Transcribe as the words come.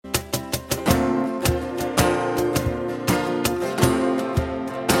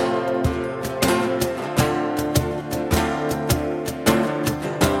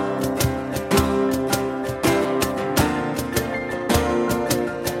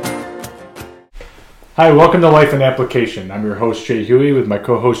Hi, welcome to Life in Application. I'm your host, Jay Huey, with my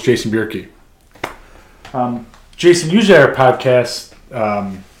co-host, Jason Bierke. Jason, usually our podcast,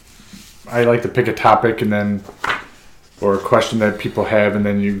 I like to pick a topic or a question that people have, and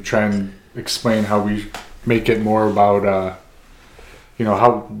then you try and explain how we make it more about,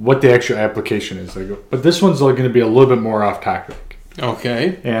 what the actual application is. But this one's going to be a little bit more off topic.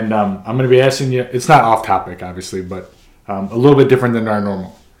 Okay. And I'm going to be asking you, it's not off topic, obviously, but a little bit different than our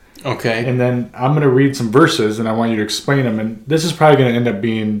normal. Okay. And then I'm going to read some verses, and I want you to explain them. And this is probably going to end up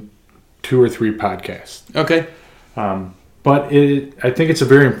being 2 or 3 podcasts. Okay. But I think it's a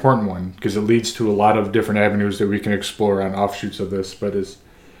very important one because it leads to a lot of different avenues that we can explore on offshoots of this. But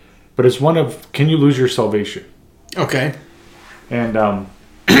it's one of, can you lose your salvation? Okay. And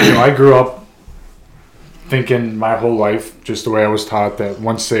I grew up thinking my whole life just the way I was taught that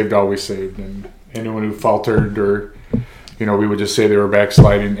once saved, always saved, and anyone who faltered or we would just say they were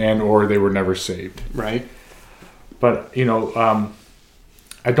backsliding or they were never saved. Right. But,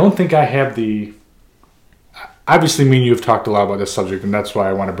 I don't think I have the... Obviously, me and you have talked a lot about this subject, and that's why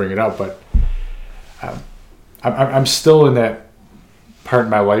I want to bring it up. But I'm still in that part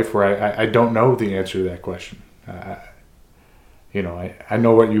in my life where I don't know the answer to that question. I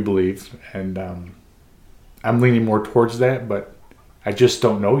know what you believe, and I'm leaning more towards that, but I just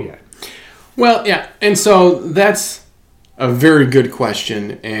don't know yet. Well, yeah, and so that's a very good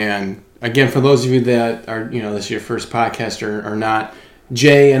question. And again, for those of you that are, this is your first podcast or not,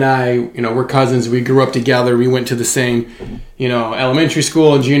 Jay and I, we're cousins. We grew up together. We went to the same, elementary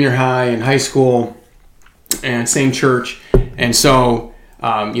school, junior high, and high school, and same church. And so,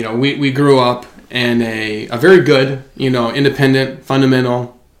 we grew up in a very good, independent,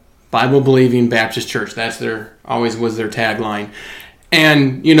 fundamental, Bible-believing Baptist church. That's always was their tagline.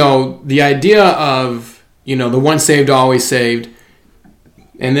 And, the idea of, the once saved, always saved.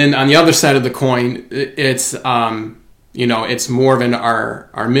 And then on the other side of the coin, it's, it's more of an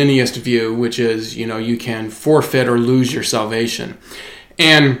Arminianist view, which is, you can forfeit or lose your salvation.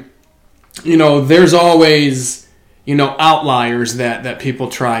 And, there's always, outliers that people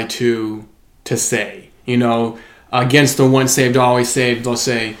try to say, against the once saved, always saved. They'll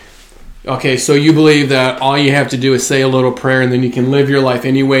say, okay, so you believe that all you have to do is say a little prayer and then you can live your life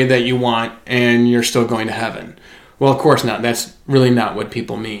any way that you want and you're still going to heaven. Well, of course not. That's really not what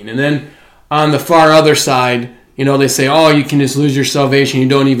people mean. And then on the far other side, they say, oh, you can just lose your salvation. You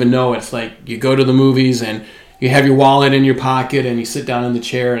don't even know it. It's like you go to the movies and you have your wallet in your pocket and you sit down in the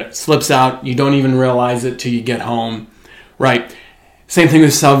chair and it slips out. You don't even realize it till you get home. Right. Same thing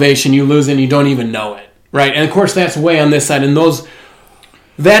with salvation. You lose it and you don't even know it. Right. And of course, that's way on this side. And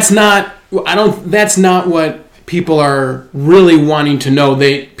that's not what people are really wanting to know.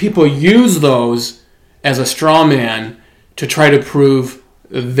 People use those as a straw man to try to prove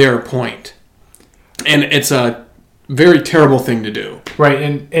their point. And it's a very terrible thing to do. Right.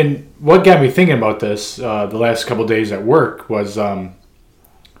 And what got me thinking about this the last couple of days at work was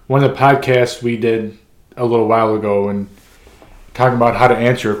one of the podcasts we did a little while ago and talking about how to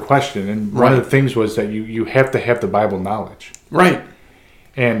answer a question. And one of the things was that you have to have the Bible knowledge. Right.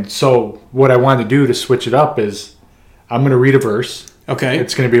 And so what I wanted to do to switch it up is I'm going to read a verse. Okay.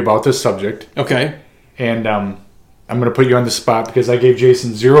 It's going to be about this subject. Okay. And I'm going to put you on the spot because I gave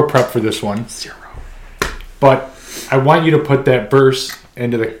Jason zero prep for this one. Zero. But I want you to put that verse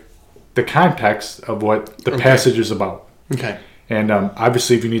into the context of what the passage is about. Okay. And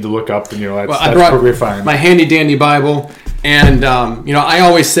obviously, if you need to look up, then that's perfectly fine. My handy dandy Bible, and I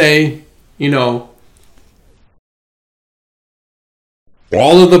always say,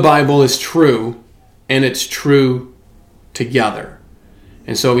 all of the Bible is true, and it's true together.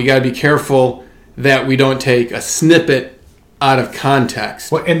 And so we got to be careful that we don't take a snippet out of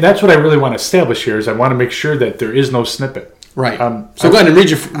context. Well, and that's what I really want to establish here is I want to make sure that there is no snippet. Right. So go ahead and read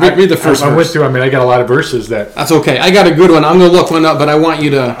the first verse. I went through, I got a lot of verses that... That's okay. I got a good one. I'm going to look one up, but I want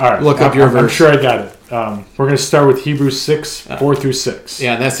you to look up your verse. I'm sure I got it. We're going to start with Hebrews 6, 4 through 6.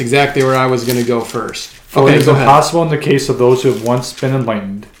 Yeah, that's exactly where I was going to go first. For it is impossible in the case of those who have once been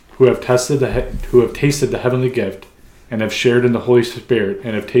enlightened, who have tasted the heavenly gift, and have shared in the Holy Spirit,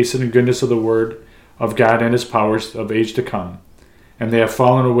 and have tasted the goodness of the Word of God and His powers of age to come, and they have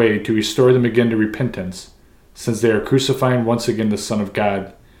fallen away, to restore them again to repentance, since they are crucifying once again the Son of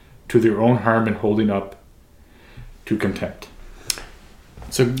God to their own harm and holding up to contempt.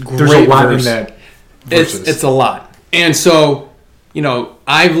 It's a great There's a lot verse. in that verses. It's a lot. And so,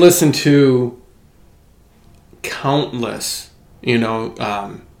 I've listened to countless,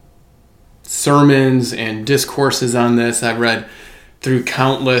 sermons and discourses on this. I've read through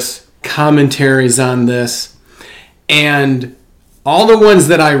countless commentaries on this. And all the ones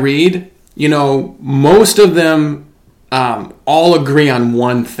that I read, most of them all agree on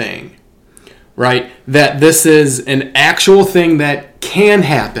one thing, right? That this is an actual thing that can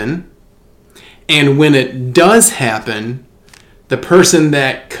happen, and when it does happen, the person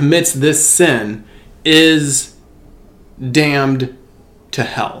that commits this sin is damned to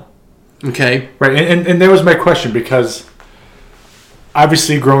hell. Okay? Right, and that was my question, because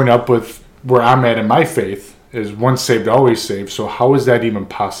obviously growing up with where I'm at in my faith is once saved, always saved. So how is that even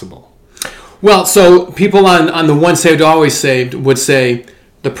possible? Well, so people on the once saved, always saved would say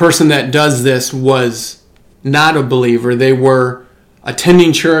the person that does this was not a believer. They were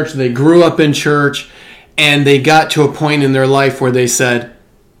attending church, they grew up in church, and they got to a point in their life where they said,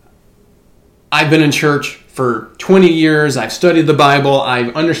 I've been in church for 20 years, I've studied the Bible, I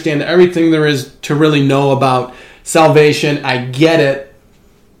understand everything there is to really know about salvation, I get it,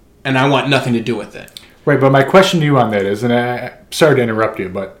 and I want nothing to do with it. Right, but my question to you on that is, and I'm sorry to interrupt you,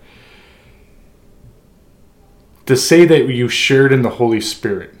 but to say that you shared in the Holy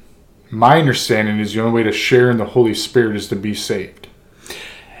Spirit, my understanding is the only way to share in the Holy Spirit is to be saved.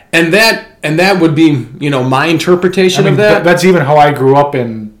 And that would be, my interpretation of that. That's even how I grew up,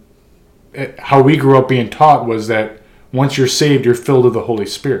 and how we grew up being taught was that once you're saved, you're filled with the Holy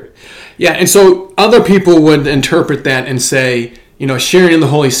Spirit. Yeah, and so other people would interpret that and say, sharing in the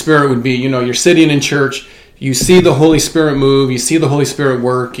Holy Spirit would be, you're sitting in church, you see the Holy Spirit move, you see the Holy Spirit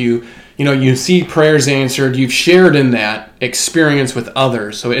work, you see prayers answered, you've shared in that experience with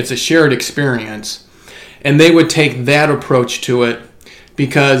others. So it's a shared experience. And they would take that approach to it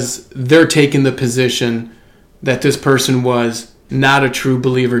because they're taking the position that this person was not a true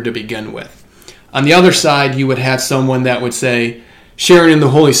believer to begin with. On the other side, you would have someone that would say sharing in the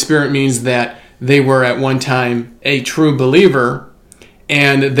Holy Spirit means that they were at one time a true believer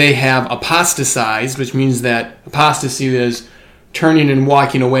and they have apostatized, which means that apostasy is turning and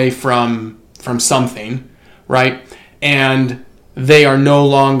walking away from something, right? And they are no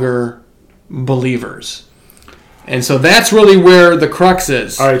longer believers. And so that's really where the crux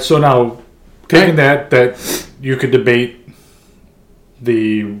is. All right, so now, taking that you could debate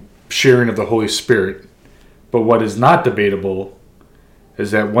the sharing of the Holy Spirit, but what is not debatable is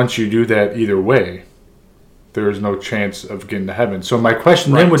that once you do that either way, there is no chance of getting to heaven. So my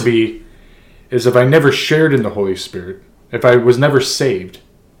question then would be, is if I never shared in the Holy Spirit, if I was never saved,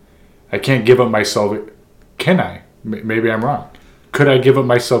 I can't give up my salvation. Can I? Maybe I'm wrong. Could I give up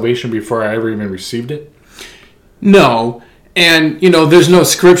my salvation before I ever even received it? No. And, there's no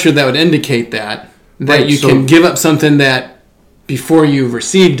scripture that would indicate that you can give up something that before you've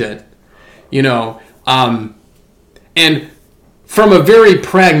received it, and from a very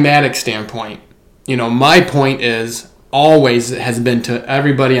pragmatic standpoint, my point is always has been to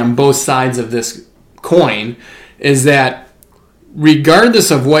everybody on both sides of this coin is that regardless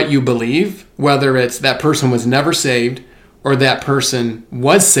of what you believe, whether it's that person was never saved or that person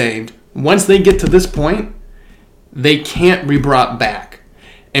was saved, once they get to this point, they can't be brought back.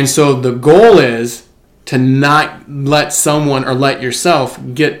 And so the goal is to not let someone or let yourself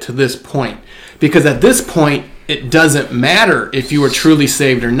get to this point. Because at this point, it doesn't matter if you were truly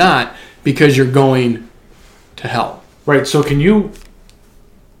saved or not, because you're going to hell. Right, so can you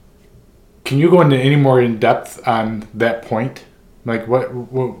go into any more in depth on that point? Like what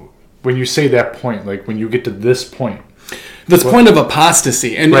when you say that point, like when you get to this point? This point of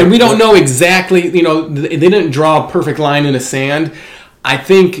apostasy. And we don't know exactly, they didn't draw a perfect line in the sand. I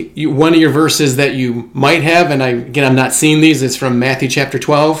think one of your verses that you might have, and I'm not seeing these, is from Matthew chapter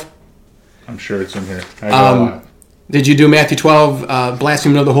 12. I'm sure it's in here. I know a lot. Did you do Matthew 12,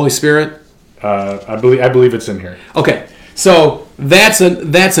 blasphemy of the Holy Spirit? I believe it's in here. Okay, so that's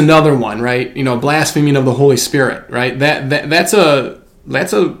another one, right? Blaspheming of the Holy Spirit, right? That's a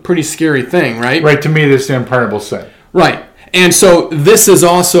pretty scary thing, right? Right. To me, this is the unpardonable sin. Right, and so this is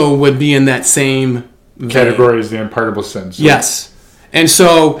also would be in that same category as the unpardonable sin. So. Yes. And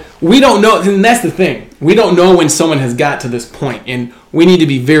so we don't know, and that's the thing. We don't know when someone has got to this point, and we need to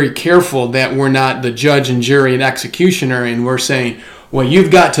be very careful that we're not the judge and jury and executioner, and we're saying, well,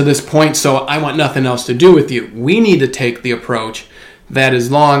 you've got to this point, so I want nothing else to do with you. We need to take the approach that as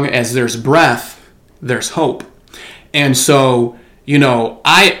long as there's breath, there's hope. And so,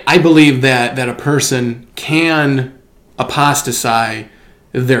 I believe that a person can apostatize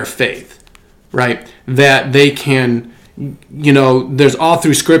their faith, right? That they can... there's all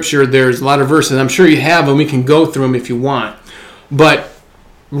through Scripture, there's a lot of verses. I'm sure you have them. We can go through them if you want. But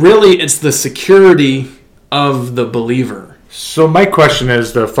really, it's the security of the believer. So my question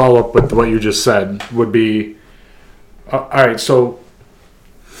is, to follow up with what you just said, would be, all right, so,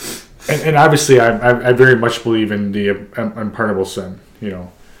 and obviously I very much believe in the unpardonable sin,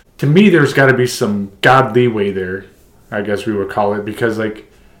 to me, there's got to be some God leeway there, I guess we would call it, because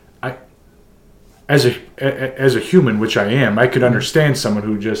like as a human, which I am, I could understand someone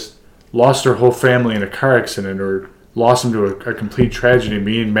who just lost their whole family in a car accident or lost them to a complete tragedy,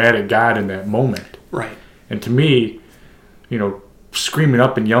 being mad at God in that moment. Right. And to me, screaming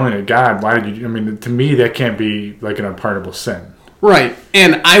up and yelling at God, why did you? I mean, to me, that can't be like an unpardonable sin. Right.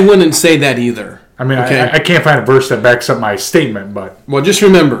 And I wouldn't say that either. I mean, okay? I can't find a verse that backs up my statement, but... Well, just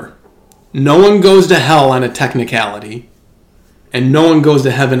remember, no one goes to hell on a technicality, and no one goes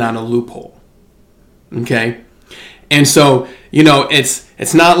to heaven on a loophole. Okay? And so,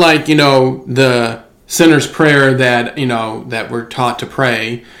 it's not like, the sinner's prayer that, that we're taught to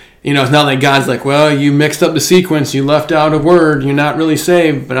pray. It's not like God's like, well, you mixed up the sequence, you left out a word, you're not really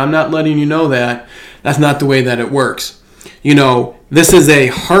saved, but I'm not letting you know that. That's not the way that it works. This is a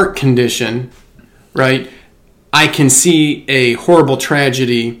heart condition, right? I can see a horrible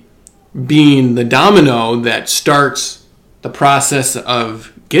tragedy being the domino that starts the process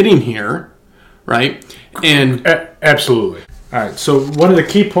of getting here, right? And absolutely. All right. So one of the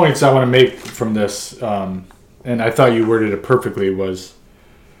key points I want to make from this, and I thought you worded it perfectly, was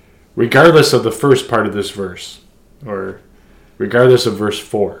regardless of the first part of this verse, or regardless of verse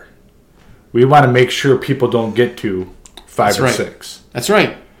 4, we want to make sure people don't get to 5 or 6. That's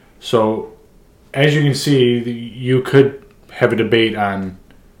right. So, as you can see, you could have a debate on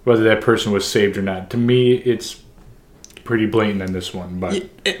whether that person was saved or not. To me, it's pretty blatant in this one.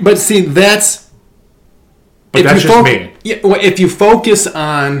 But see, that's just me. Yeah, well, if you focus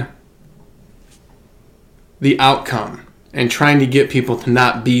on the outcome and trying to get people to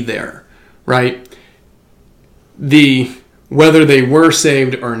not be there, right? Whether they were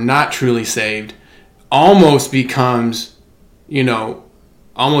saved or not truly saved almost becomes,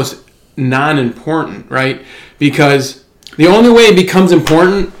 almost non-important, right? Because the only way it becomes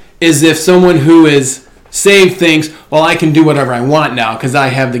important is if someone who is saved thinks, well, I can do whatever I want now because I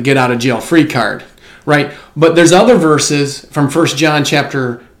have the get out of jail free card, right? But there's other verses from 1 John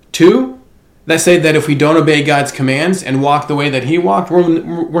chapter 2 that say that if we don't obey God's commands and walk the way that he walked,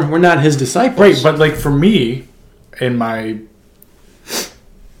 we're not his disciples. Right, but like for me, in my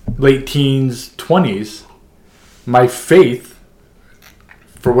late teens, 20s, my faith,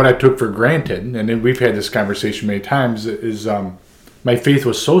 for what I took for granted, and then we've had this conversation many times, is my faith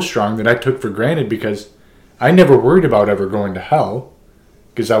was so strong that I took for granted because I never worried about ever going to hell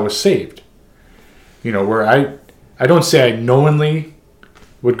because I was saved. Where I don't say I knowingly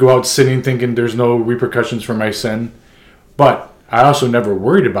would go out sinning thinking there's no repercussions for my sin, but I also never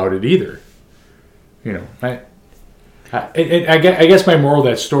worried about it either. I guess my moral of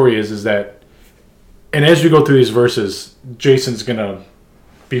that story is that, and as we go through these verses, Jason's going to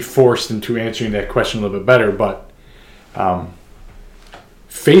be forced into answering that question a little bit better, but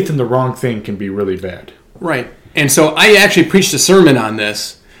faith in the wrong thing can be really bad. Right. And so I actually preached a sermon on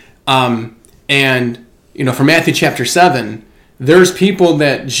this, and, from Matthew chapter 7, there's people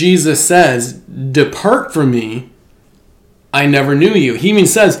that Jesus says, depart from me, I never knew you. He even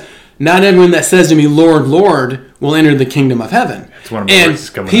says, not everyone that says to me, Lord, Lord, will enter the kingdom of heaven. That's one of my words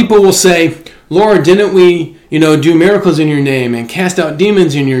coming people up. Will say, Lord, didn't we, do miracles in your name and cast out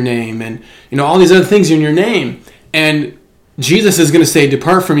demons in your name and, all these other things in your name. And Jesus is going to say,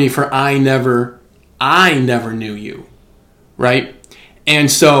 depart from me, for I never knew you. Right?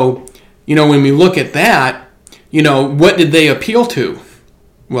 And so, when we look at that, what did they appeal to?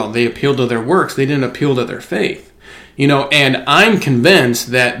 Well, they appealed to their works. They didn't appeal to their faith. And I'm convinced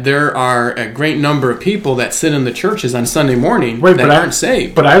that there are a great number of people that sit in the churches on Sunday morning that aren't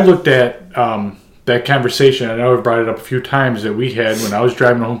saved. But I looked at that conversation, I know I've brought it up a few times, that we had when I was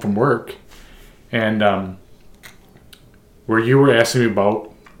driving home from work, and where you were asking me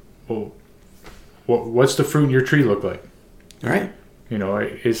about, well, what's the fruit in your tree look like? Right.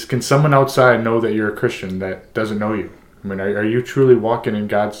 Can someone outside know that you're a Christian that doesn't know you? I mean, are you truly walking in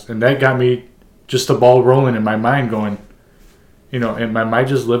God's... And that got me just the ball rolling in my mind going, am I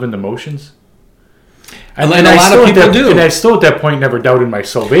just living the motions? And a lot of people do. And I still at that point never doubted my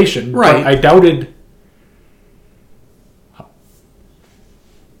salvation. Right. But I doubted...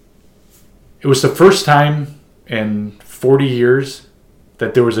 It was the first time in 40 years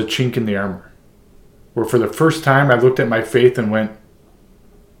that there was a chink in the armor. Where for the first time I looked at my faith and went,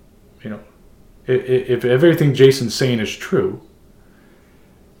 if everything Jason's saying is true,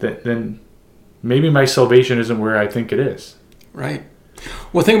 then maybe my salvation isn't where I think it is. Right.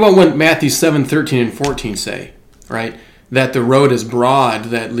 Well, think about what Matthew 7:13 and 14 say, right? That the road is broad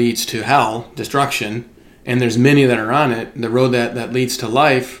that leads to hell, destruction, and there's many that are on it. The road that leads to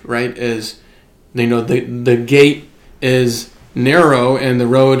life, right, is, the gate is narrow and the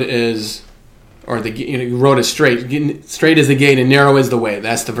road is, or the road is straight. Straight is the gate and narrow is the way.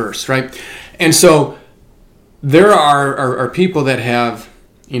 That's the verse, right? And so there are people that have,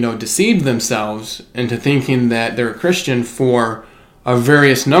 deceived themselves into thinking that they're a Christian for a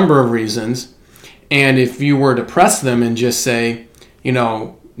various number of reasons. And if you were to press them and just say,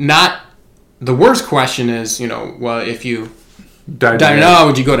 not the worst question is, well, if you die now,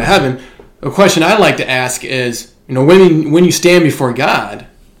 would you go to heaven? The question I like to ask is, when you stand before God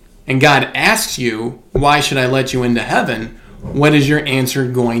and God asks you, why should I let you into heaven? What is your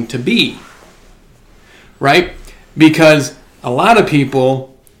answer going to be? Right? Because a lot of people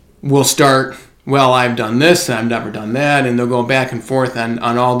will start, well, I've done this, and I've never done that, and they'll go back and forth on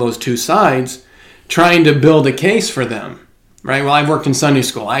all those two sides, trying to build a case for them. Right? Well, I've worked in Sunday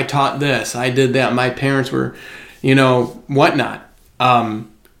school. I taught this. I did that. My parents were, whatnot. And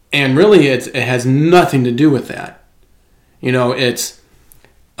really, it has nothing to do with that. It's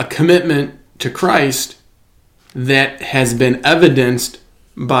a commitment to Christ that has been evidenced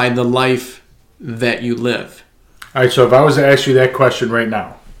by the life that you live. All right, so if I was to ask you that question right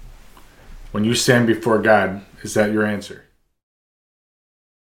now, when you stand before God, is that your answer?